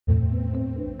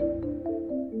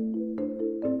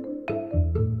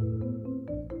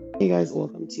Hey guys,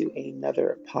 welcome to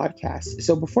another podcast.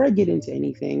 So before I get into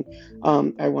anything,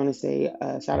 I want to say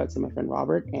shout out to my friend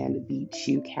Robert and the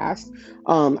Chew Cast.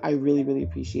 I really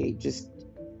appreciate just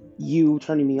you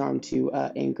turning me on to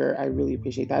Anchor. I really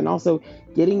appreciate that, and also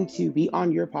getting to be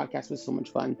on your podcast was so much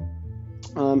fun.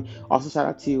 Also shout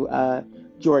out to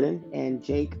Jordan and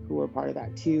Jake who were part of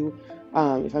that too.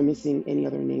 If I'm missing any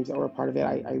other names that were a part of it,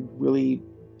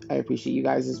 I appreciate you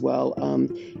guys as well.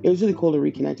 It was really cool to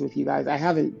reconnect with you guys. I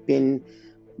haven't been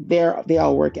there. They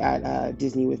all work at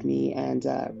Disney with me, and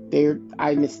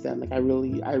I miss them. Like I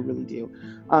really do.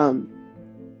 Um,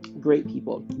 Great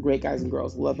people, great guys and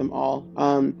girls. Love them all.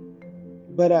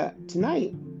 But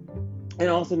tonight, and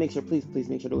also make sure, please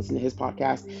make sure to listen to his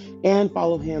podcast and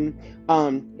follow him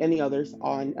and the others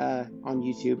on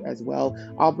YouTube as well.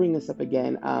 I'll bring this up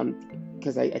again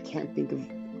because I can't think of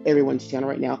everyone's channel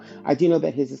right now. I do know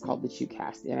that his is called the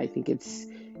Chewcast, and I think it's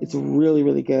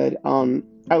really good.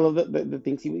 I love the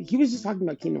things he was just talking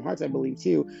about Kingdom Hearts, I believe,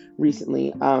 too,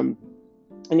 recently. And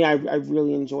yeah, I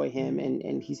really enjoy him,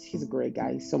 and he's a great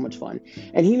guy. He's so much fun,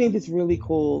 and he made this really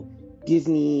cool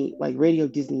Disney, like Radio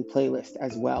Disney playlist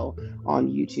as well on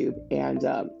YouTube, and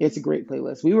it's a great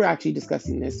playlist. We were actually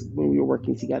discussing this when we were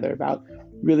working together about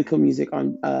really cool music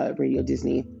on Radio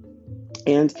Disney.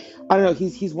 And I don't know,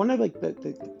 he's one of like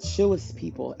the chillest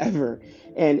people ever.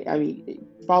 And I mean,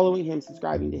 following him,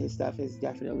 subscribing to his stuff is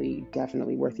definitely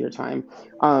worth your time.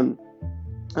 Um,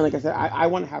 and like I said, I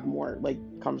want to have more like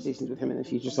conversations with him in the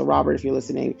future. So Robert, if you're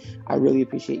listening, I really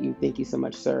appreciate you. Thank you so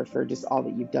much, sir, for just all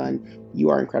that you've done. You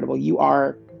are incredible. You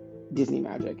are Disney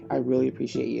magic. I really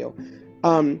appreciate you.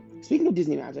 Speaking of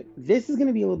Disney magic, this is going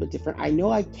to be a little bit different. I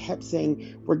know I kept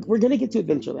saying we're going to get to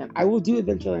Adventureland. I will do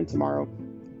Adventureland tomorrow,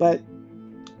 but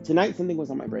tonight something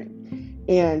was on my brain,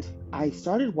 and I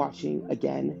started watching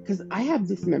again because I have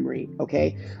this memory,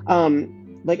 okay,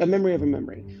 like a memory of a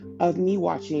memory of me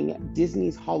watching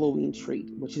Disney's Halloween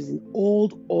Treat, which is an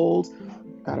old,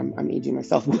 God, I'm aging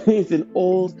myself. It's an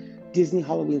old Disney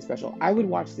Halloween special. I would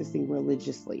watch this thing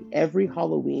religiously every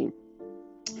Halloween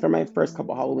for my first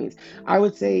couple Halloweens. I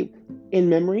would say in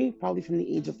memory, probably from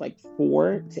the age of like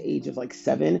 4 to age of like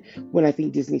 7, when I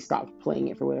think Disney stopped playing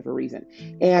it for whatever reason.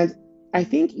 And I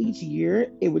think each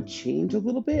year it would change a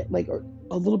little bit, like, or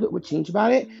a little bit would change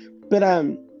about it. But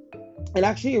it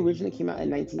actually originally came out in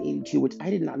 1982, which I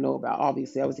did not know about.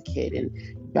 Obviously, I was a kid, and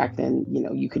back then,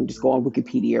 you can just go on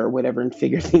Wikipedia or whatever and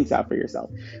figure things out for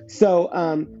yourself. So,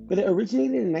 but it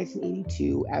originated in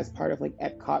 1982 as part of like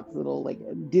Epcot's little, like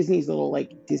Disney's little,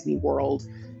 like Disney World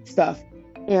stuff.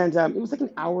 And it was like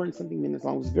an hour and something minutes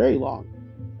long. It was very long.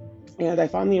 And I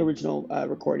found the original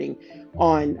recording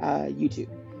on YouTube.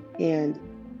 And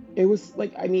it was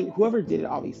like, I mean, whoever did it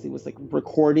obviously was like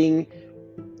recording,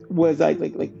 was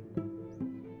like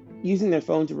using their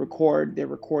phone to record their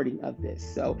recording of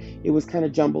this. So it was kind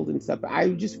of jumbled and stuff. But I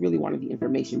just really wanted the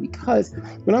information because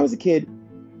when I was a kid,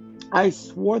 I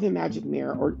swore the magic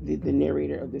mirror, or the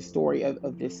narrator of this story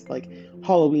of this like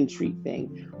Halloween treat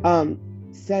thing,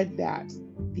 said that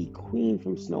the queen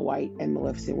from Snow White and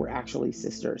Maleficent were actually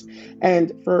sisters.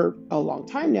 And for a long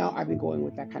time now, I've been going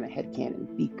with that kind of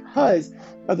headcanon because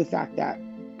of the fact that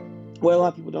what a lot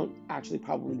of people don't actually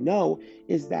probably know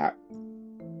is that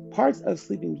parts of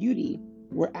Sleeping Beauty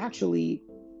were actually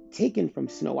taken from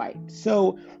Snow White.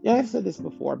 So, I've said this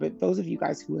before, but those of you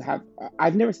guys who have,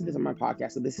 I've never said this on my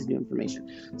podcast, so this is new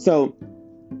information. So,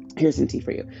 here's some tea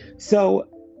for you. So,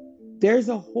 there's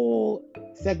a whole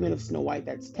segment of Snow White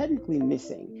that's technically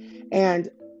missing.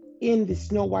 And in the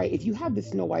Snow White, if you have the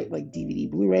Snow White like DVD,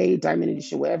 Blu-ray, Diamond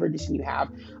Edition, whatever edition you have,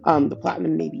 the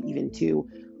Platinum maybe even too,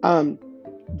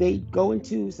 they go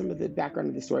into some of the background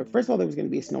of the story. First of all, there was going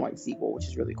to be a Snow White sequel, which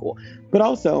is really cool. But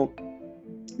also,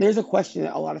 there's a question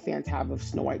that a lot of fans have of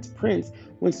Snow White's prince.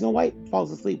 When Snow White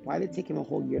falls asleep, why did it take him a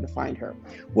whole year to find her?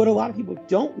 What a lot of people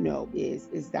don't know is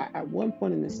that at one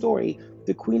point in the story,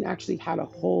 the queen actually had a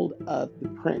hold of the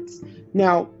prince.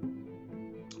 Now,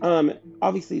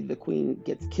 obviously the queen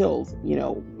gets killed,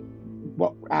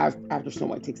 after Snow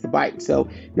White takes the bite. So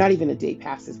not even a day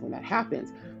passes when that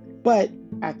happens. But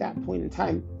at that point in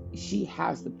time, she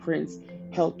has the prince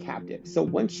held captive. So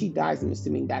once she dies, I'm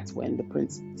assuming that's when the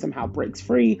prince somehow breaks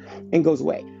free and goes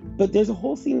away. But there's a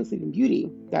whole scene in Sleeping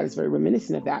Beauty that is very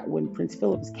reminiscent of that, when Prince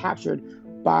Philip is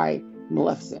captured by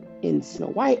Maleficent. In Snow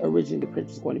White, originally the prince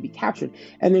was going to be captured.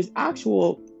 And there's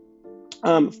actual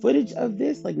footage of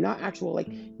this, like not actual, like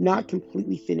not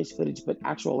completely finished footage, but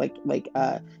actual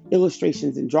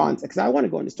illustrations and drawings, because I want to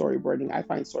go into storyboarding. I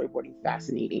find storyboarding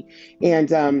fascinating,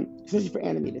 and especially for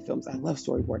animated films, I love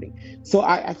storyboarding. So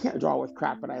I can't draw with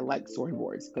crap, but I like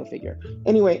storyboards, go figure.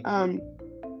 Anyway,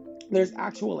 there's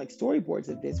actual like storyboards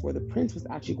of this where the prince was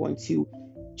actually going to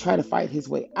try to fight his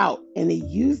way out, and they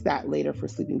used that later for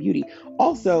Sleeping Beauty.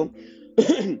 Also,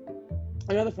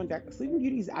 another fun fact: Sleeping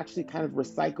Beauty is actually kind of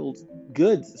recycled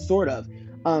goods, sort of.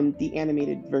 The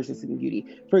animated version of Sleeping Beauty.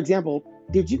 For example,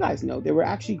 did you guys know there were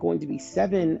actually going to be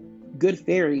seven good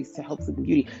fairies to help Sleeping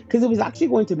Beauty? Because it was actually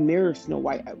going to mirror Snow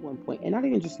White at one point, and not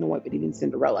even just Snow White, but even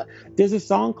Cinderella. There's a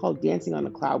song called "Dancing on a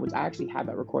Cloud," which I actually have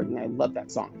that recording. And I love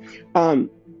that song.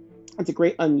 Um, it's a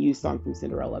great unused song from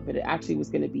Cinderella, but it actually was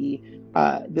going to be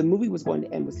the movie was going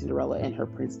to end with Cinderella and her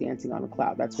prince dancing on a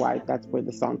cloud. That's where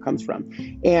the song comes from,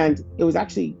 and it was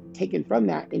actually taken from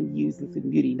that and used in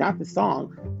Sleeping Beauty, not the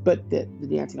song, but the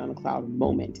dancing on a cloud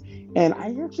moment. And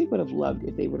I actually would have loved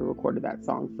if they would have recorded that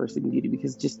song for Sleeping Beauty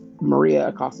because just Maria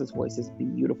Acosta's voice is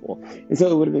beautiful, and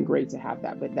so it would have been great to have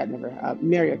that. But that never.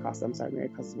 Mary Acosta, I'm sorry, Mary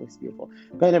Acosta's voice is beautiful,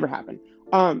 but it never happened.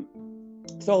 Um,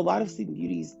 so a lot of Sleeping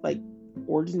Beauty's like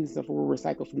origins and stuff were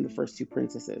recycled from the first two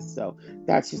princesses. So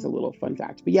that's just a little fun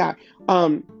fact. But yeah,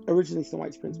 originally Snow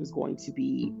White's prince was going to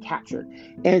be captured,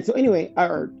 and so anyway,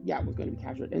 or yeah, was going to be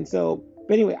captured, and so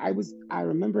but anyway, I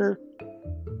remember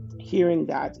hearing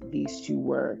that these two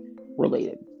were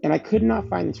related, and I could not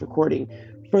find this recording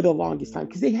for the longest time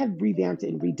because they had revamped it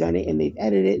and redone it and they've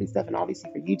edited it and stuff, and obviously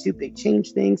for YouTube they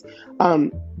changed things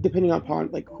um depending upon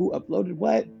like who uploaded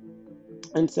what.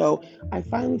 And so I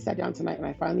finally sat down tonight and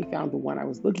I finally found the one I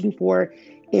was looking for.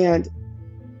 And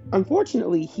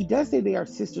unfortunately, he does say they are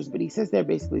sisters, but he says they're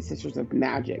basically sisters of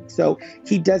magic. So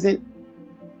he doesn't.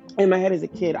 In my head as a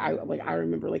kid, I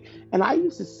remember like, and I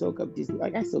used to soak up Disney,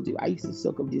 like I still do. I used to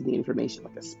soak up Disney information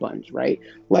like a sponge, right?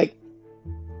 Like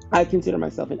I consider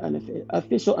myself an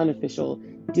unofficial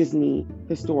Disney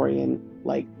historian.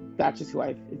 Like that's just who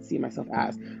I see myself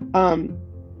as. Um,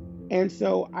 and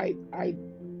so I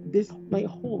this my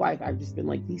whole life I've just been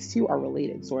like these two are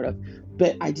related, sort of.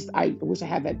 But I wish I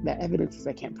had that evidence because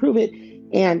I can't prove it.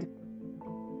 And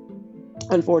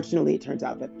unfortunately, it turns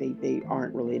out that they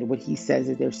aren't related. What he says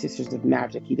is they're sisters of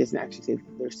magic. He doesn't actually say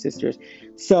that they're sisters.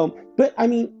 So, but I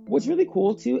mean, what's really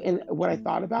cool too, and what I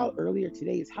thought about earlier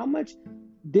today is how much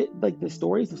like the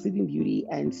stories of Sleeping Beauty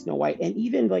and Snow White, and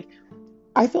even like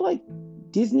I feel like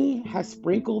Disney has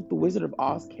sprinkled the Wizard of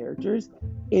Oz characters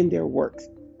in their works.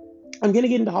 I'm gonna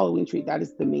get into Halloween Treat. That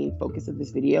is the main focus of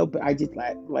this video, but I did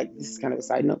like this is kind of a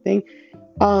side note thing.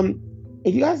 Um,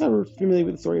 if you guys are familiar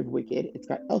with the story of Wicked, it's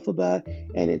got Elphaba,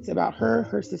 and it's about her,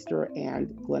 her sister, and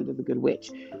Glenda the Good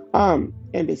Witch, and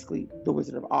basically the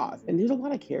Wizard of Oz. And there's a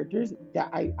lot of characters that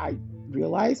I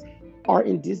realize are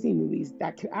in Disney movies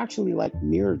that could actually like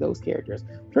mirror those characters.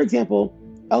 For example,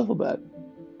 Elphaba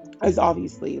is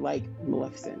obviously like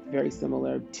Maleficent, very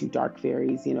similar to dark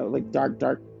fairies, like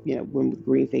dark, women with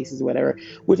green faces or whatever,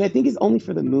 which I think is only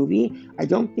for the movie. I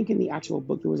don't think in the actual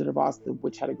book, The Wizard of Oz, the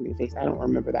witch had a green face. I don't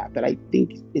remember that, but I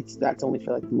think that's only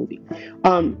for like the movie.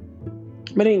 Um,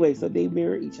 but anyway, so they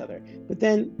mirror each other. But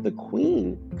then the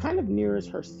queen kind of mirrors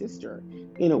her sister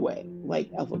in a way,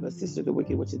 like Elphaba's sister, the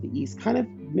Wicked Witch of the East, kind of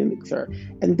mimics her.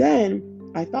 And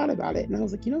then I thought about it, and I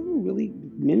was like, you know who really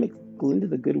mimics Glinda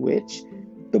the Good Witch?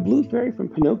 The blue fairy from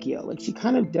Pinocchio. Like she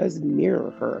kind of does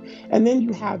mirror her. And then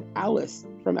you have Alice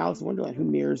from Alice in Wonderland who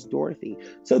mirrors Dorothy.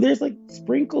 So there's like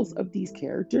sprinkles of these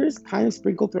characters kind of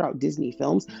sprinkled throughout Disney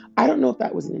films. I don't know if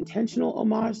that was an intentional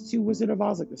homage to Wizard of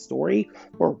Oz, like the story,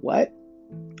 or what.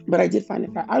 But I did find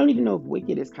it. I don't even know if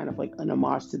Wicked is kind of like an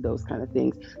homage to those kind of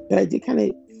things. But I did kind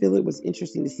of feel it was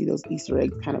interesting to see those Easter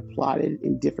eggs kind of plotted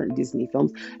in different Disney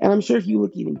films. And I'm sure if you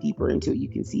look even deeper into it, you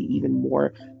can see even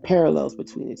more parallels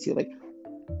between the two. Like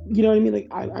you know what I mean? Like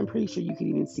I'm pretty sure you could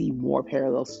even see more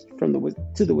parallels from the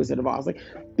Wizard of Oz. Like,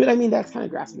 but I mean that's kind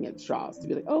of grasping at straws to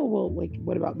be like, oh well, like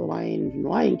what about the Lion from the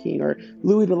Lion King or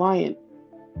Louis the Lion?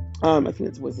 I think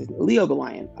that's what's his name, Leo the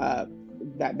Lion.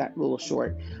 That little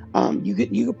short. You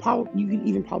could even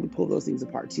probably pull those things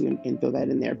apart too and throw that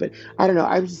in there. But I don't know.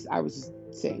 I was just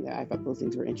saying that I thought those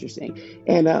things were interesting.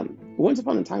 And Once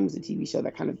Upon a Time was a TV show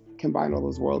that kind of combined all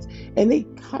those worlds, and they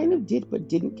kind of did, but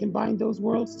didn't combine those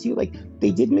worlds too. Like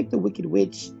they did make the Wicked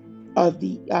Witch of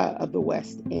the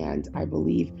West, and I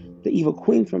believe the Evil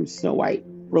Queen from Snow White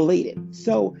related.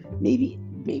 So maybe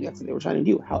that's what they were trying to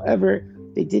do. However,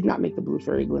 they did not make the Blue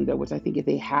Fairy Glinda, which I think if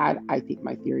they had, I think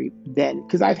my theory then,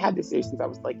 because I've had this theory since I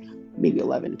was like maybe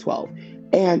 11, 12.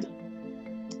 And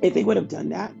if they would have done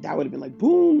that, that would have been like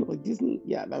boom, like Disney.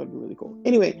 Yeah, that would have been really cool.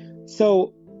 Anyway,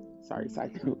 so sorry,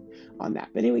 side note on that.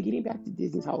 But anyway, getting back to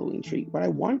Disney's Halloween Treat, what I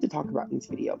wanted to talk about in this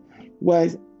video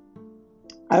was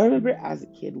I remember as a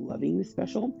kid loving this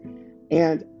special.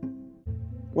 And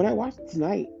when I watched it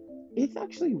tonight, it's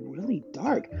actually really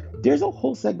dark. There's a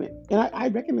whole segment, and I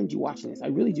recommend you watching this. I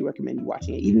really do recommend you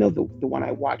watching it, even though the one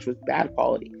I watched was bad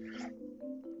quality.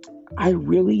 I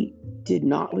really did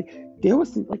not like. There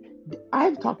was some like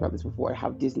I've talked about this before. How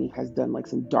Disney has done like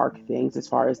some dark things as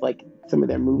far as like some of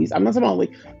their movies. I'm not talking about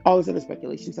like all this other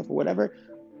speculation stuff or whatever,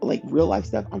 like real life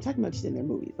stuff. I'm talking about just in their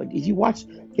movies. Like if you watch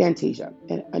Fantasia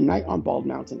and A Night on Bald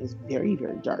Mountain is very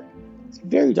very dark. It's a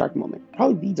very dark moment,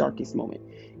 probably the darkest moment,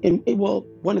 and well,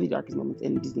 one of the darkest moments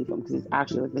in a Disney film because it's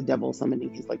actually like the devil summoning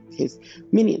his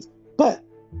minions. But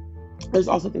there's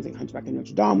also things like Hunchback of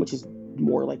Notre Dame, which is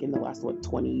more like in the last what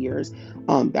 20 years.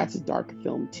 That's a dark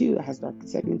film too that has dark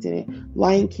segments in it.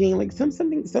 Lion King, like some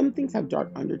things have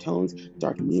dark undertones,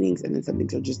 dark meanings, and then some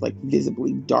things are just like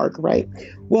visibly dark, right?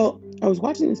 Well, I was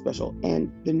watching this special, and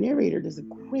the narrator does a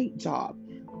great job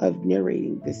of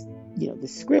narrating this, the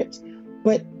script.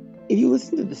 But if you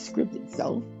listen to the script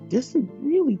itself, there's some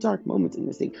really dark moments in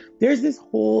this thing. There's this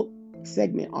whole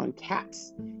segment on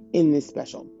cats in this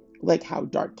special, like how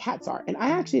dark cats are. And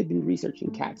I actually have been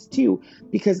researching cats too,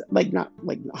 because like not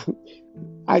like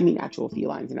I mean actual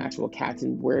felines and actual cats,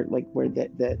 and where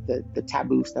the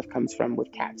taboo stuff comes from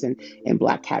with cats and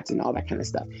black cats and all that kind of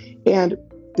stuff. And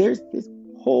there's this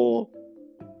whole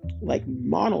like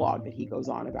monologue that he goes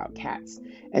on about cats,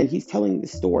 and he's telling the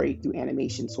story through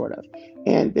animation sort of,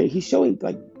 and he's showing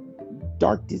like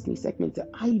dark Disney segments that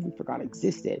I even forgot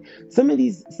existed. Some of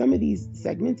these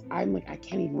segments, I'm like, I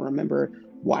can't even remember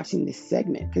watching this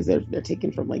segment because they're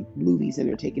taken from like movies, and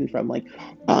they're taken from like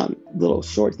little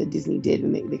shorts that Disney did,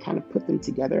 and they kind of put them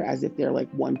together as if they're like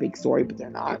one big story, but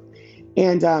they're not.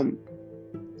 And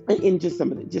in just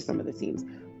some of the scenes.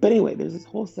 But anyway, there's this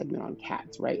whole segment on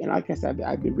cats, right? And like I said,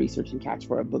 I've been researching cats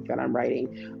for a book that I'm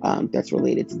writing that's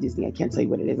related to Disney. I can't tell you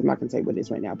what it is. I'm not going to tell you what it is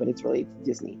right now, but it's related to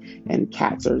Disney. And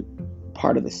cats are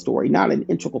part of the story, not an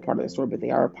integral part of the story, but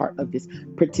they are a part of this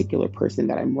particular person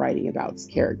that I'm writing about's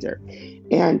character.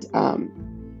 And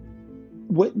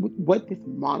what this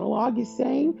monologue is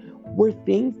saying were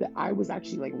things that I was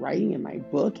actually like writing in my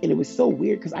book, and it was so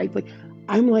weird because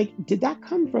I'm like, did that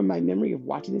come from my memory of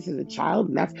watching this as a child?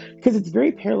 And that's because it's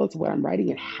very parallel to what I'm writing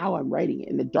and how I'm writing it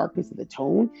and the darkness of the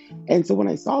tone. And so when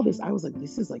I saw this, I was like,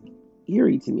 this is like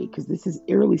eerie to me because this is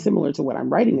eerily similar to what I'm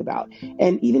writing about.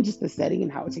 And even just the setting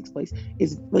and how it takes place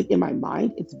is like in my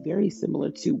mind, it's very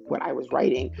similar to what I was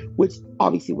writing, which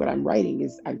obviously what I'm writing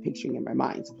is I'm picturing in my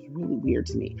mind. So it's really weird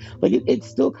to me. Like it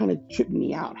still kind of tripped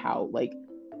me out how like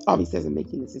obviously as I'm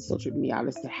making this, it's still tripping me out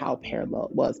as to how parallel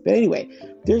it was. But anyway,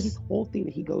 there's this whole thing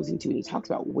that he goes into and he talks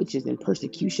about witches and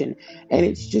persecution. And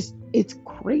it's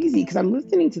crazy because I'm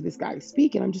listening to this guy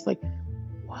speak and I'm just like,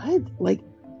 what? Like,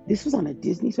 this was on a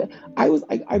Disney special. I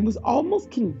was almost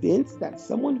convinced that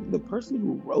the person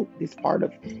who wrote this part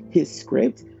of his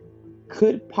script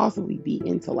could possibly be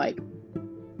into like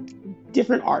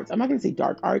different arts. I'm not going to say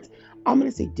dark arts. I'm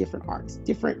going to say different arts.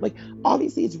 Different, like,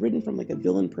 obviously it's written from like a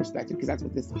villain perspective because that's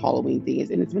what this Halloween thing is.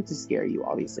 And it's meant to scare you,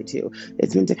 obviously, too.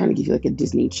 It's meant to kind of give you like a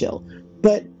Disney chill.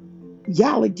 But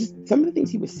yeah, like just some of the things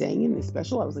he was saying in this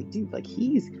special, I was like, dude, like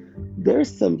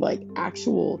there's some like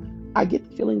actual, I get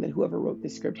the feeling that whoever wrote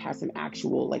this script has some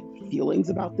actual like feelings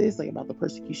about this, like about the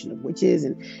persecution of witches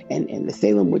and the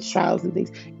Salem witch trials and things.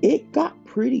 It got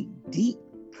pretty deep,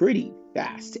 pretty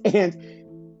fast. And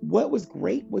what was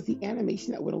great was the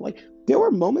animation that would have like there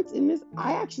were moments in this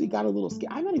I actually got a little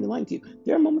scared. I'm not even lying to you.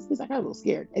 There are moments in this I got a little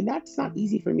scared. And that's not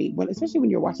easy for me when especially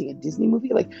when you're watching a Disney movie.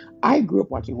 Like I grew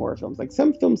up watching horror films. Like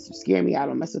some films scare me. I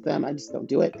don't mess with them. I just don't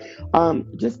do it.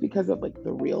 Just because of like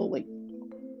the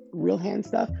real hand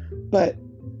stuff. But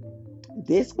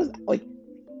this was like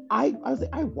I was like,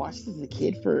 I watched this as a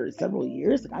kid for several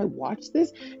years. Like I watched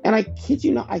this, and I kid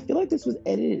you not, I feel like this was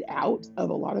edited out of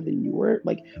a lot of the newer,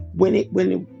 like when it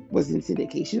was in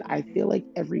syndication. I feel like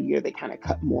every year they kind of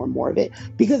cut more and more of it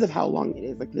because of how long it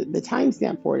is. Like the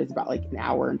timestamp for it is about like an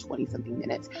hour and 20 something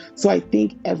minutes. So I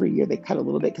think every year they cut a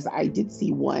little bit because I did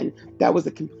see one that was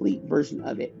a complete version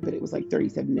of it, but it was like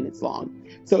 37 minutes long.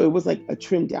 So it was like a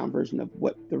trimmed down version of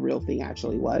what the real thing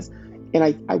actually was.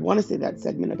 And I want to say that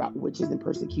segment about witches and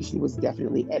persecution was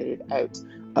definitely edited out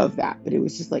of that. But it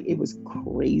was just like, it was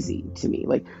crazy to me.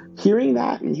 Like hearing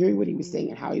that and hearing what he was saying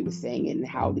and how he was saying it and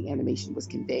how the animation was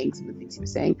conveying some of the things he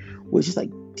was saying was just like,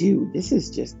 dude, this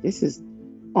is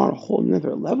on a whole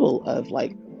nother level of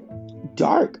like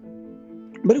dark.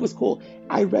 But it was cool.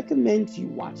 I recommend you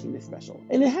watching this special.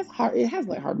 And it has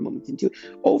lighthearted moments into it.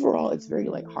 Overall, it's very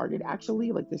lighthearted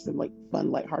actually. Like there's some like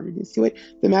fun lightheartedness to it.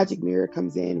 The magic mirror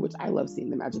comes in, which I love seeing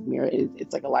the magic mirror.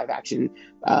 It's like a live action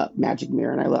magic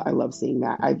mirror, and I love seeing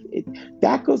that.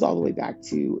 That goes all the way back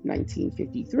to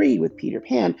 1953 with Peter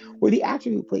Pan, where the actor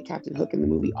who played Captain Hook in the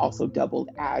movie also doubled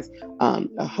as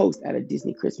a host at a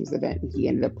Disney Christmas event, and he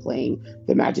ended up playing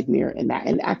the magic mirror in that.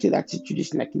 And actually, that's a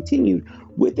tradition that continued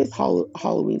with this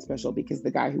Halloween special, because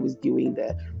the guy who was doing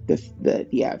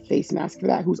the face mask for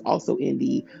that, who's also in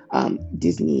the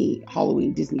Disney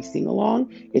Halloween Disney sing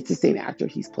along, it's the same actor.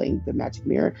 He's playing the magic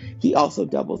mirror. He also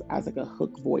doubles as like a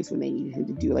Hook voice when they needed him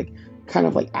to do like kind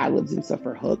of like ad libs and stuff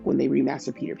for Hook when they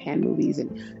remaster Peter Pan movies,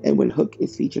 and when Hook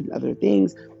is featured in other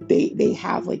things, they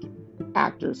have like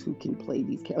actors who can play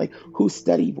these like who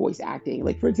study voice acting.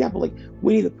 Like for example, like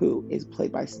Winnie the Pooh is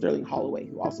played by Sterling Holloway,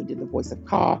 who also did the voice of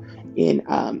Kaa in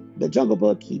the Jungle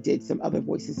Book. He did some other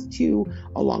voices too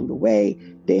along the way.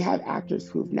 They have actors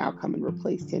who have now come and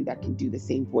replaced him that can do the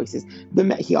same voices.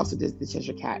 He also does the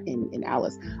Cheshire Cat in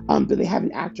Alice. But they have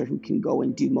an actor who can go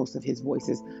and do most of his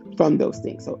voices from those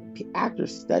things. So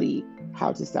actors study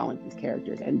how to sound like these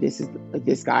characters, and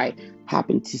this guy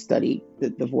happened to study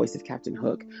the voice of Captain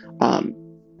Hook.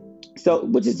 So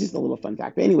which is just a little fun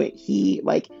fact. But anyway,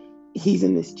 he's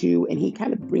in this too, and he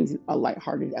kind of brings a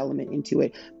lighthearted element into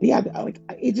it. But yeah, like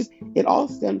it all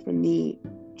stemmed from me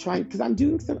trying, because I'm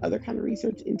doing some other kind of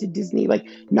research into Disney, like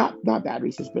not bad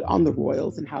research, but on the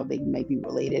royals and how they might be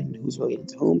related and who's related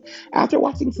to whom. After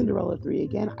watching Cinderella 3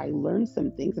 again, I learned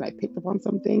some things and I picked up on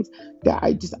some things that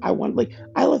I want, like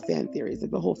I love fan theories, like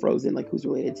the whole Frozen, like who's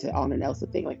related to Anna and Elsa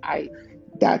thing. Like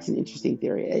that's an interesting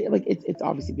theory. Like it's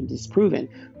obviously been disproven,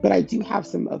 but I do have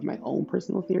some of my own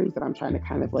personal theories that I'm trying to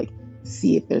kind of like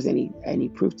see if there's any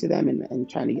proof to them, and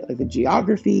trying to get like the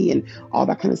geography and all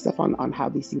that kind of stuff on how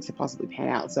these things could possibly pan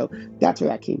out. So that's where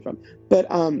that came from. But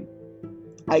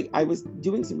I was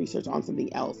doing some research on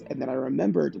something else, and then I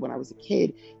remembered when I was a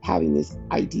kid having this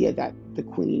idea that the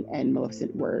Queen and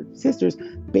Maleficent were sisters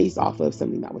based off of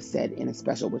something that was said in a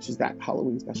special, which is that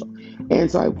Halloween special. And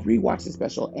so I rewatched the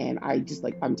special, and I just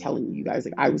like, I'm telling you guys,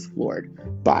 like I was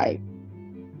floored by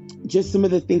just some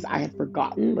of the things I had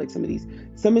forgotten, like some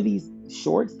of these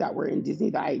shorts that were in Disney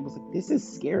that I was like, this is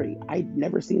scary. I've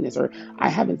never seen this, or I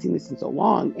haven't seen this in so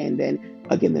long. And then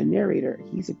again, the narrator,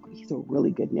 he's a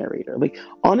really good narrator. Like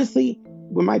honestly,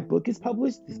 when my book is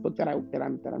published, this book that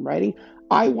I'm writing,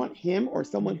 I want him or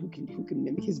someone who can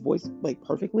mimic his voice like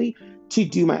perfectly to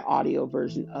do my audio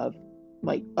version of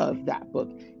that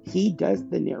book. He does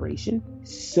the narration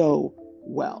so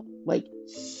well, like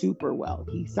super well.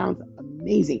 He sounds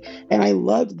amazing. And I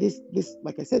loved this,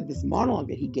 like I said, this monologue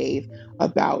that he gave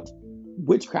about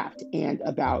witchcraft and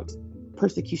about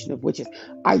persecution of witches.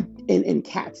 And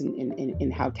cats,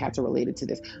 and how cats are related to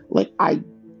this. Like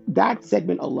that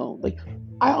segment alone, like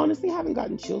I honestly haven't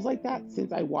gotten chills like that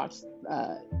since I watched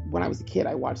when I was a kid.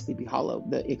 I watched Sleepy Hollow,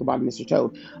 the Ichabod and Mr.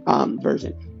 Toad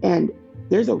version. And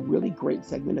there's a really great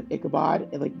segment of Ichabod,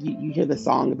 and like you hear the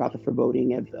song about the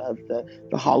foreboding of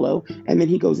the Hollow, and then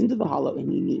he goes into the Hollow and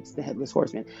he meets the Headless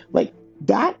Horseman. Like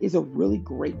that is a really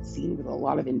great scene with a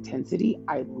lot of intensity.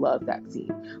 I love that scene.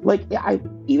 Like I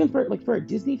even for a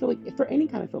Disney film, like for any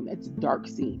kind of film, it's a dark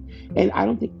scene, and I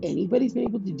don't think anybody's been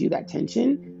able to do that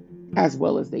tension as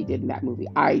well as they did in that movie.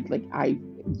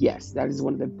 Yes, that is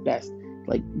one of the best.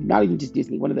 Like not even just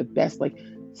Disney, one of the best like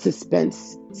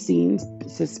suspense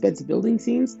building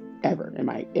scenes ever, in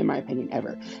my opinion,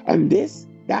 ever. And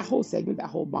that whole segment, that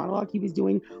whole monologue he was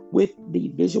doing with the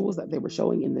visuals that they were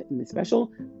showing in the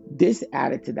special, this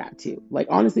added to that too. Like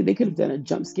honestly, they could have done a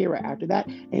jump scare right after that,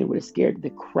 and it would have scared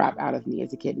the crap out of me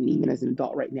as a kid, and even as an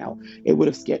adult right now, it would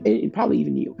have scared, and probably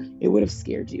even you, it would have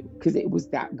scared you because it was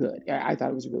that good. I thought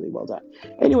it was really well done.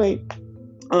 Anyway,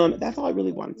 that's all I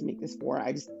really wanted to make this for.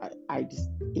 I just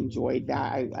enjoyed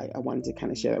that. I wanted to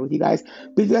kind of share that with you guys.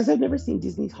 But if you guys have never seen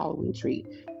Disney's Halloween Treat,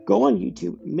 go on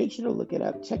YouTube, make sure to look it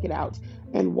up, check it out,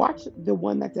 and watch the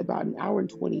one that's about an hour and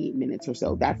 28 minutes or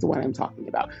so. That's the one I'm talking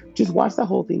about. Just watch the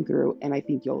whole thing through, and I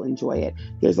think you'll enjoy it.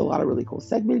 There's a lot of really cool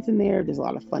segments in there. There's a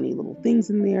lot of funny little things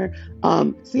in there.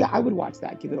 So yeah, I would watch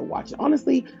that, give it a watch.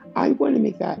 Honestly, I'm going to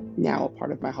make that now a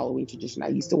part of my Halloween tradition. I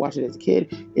used to watch it as a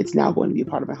kid. It's now going to be a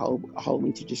part of my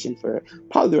Halloween tradition for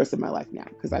probably the rest of my life now,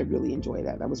 because I really enjoy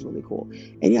that. That was really cool.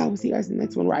 And yeah, we'll see you guys in the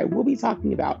next one, where I will be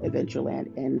talking about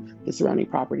Adventureland and the surrounding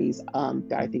properties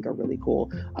that I think are really cool.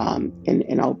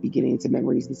 And I'll be getting into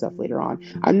memories and stuff later on.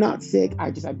 I'm not sick.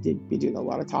 I've been doing a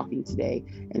lot of talking today,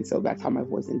 and so that's how my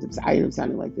voice I end up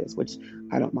sounding like this, which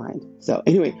I don't mind. So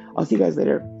anyway, I'll see you guys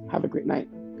later. Have a great night.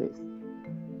 Peace.